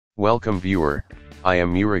Welcome viewer, I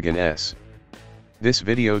am Murugan S. This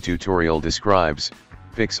video tutorial describes,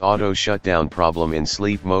 fix auto shutdown problem in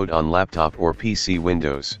sleep mode on laptop or PC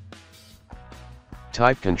Windows.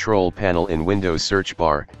 Type Control Panel in Windows search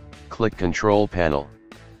bar, click Control Panel.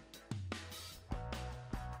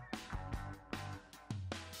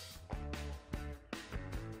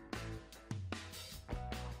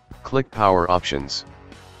 Click Power Options.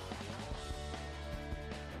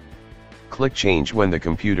 Click Change when the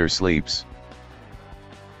computer sleeps.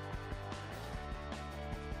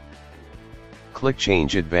 Click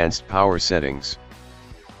Change Advanced Power Settings.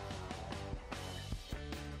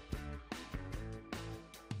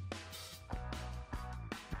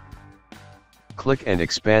 Click and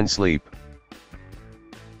expand Sleep.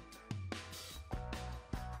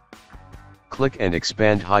 Click and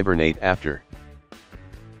expand Hibernate after.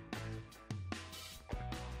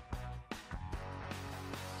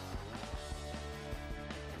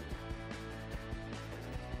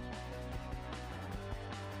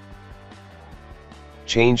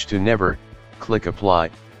 Change to Never, click Apply,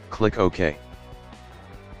 click OK.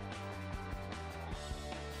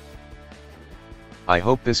 I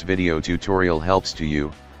hope this video tutorial helps to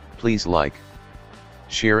you. Please like,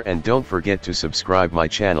 share and don't forget to subscribe my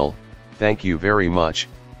channel. Thank you very much.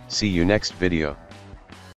 See you next video.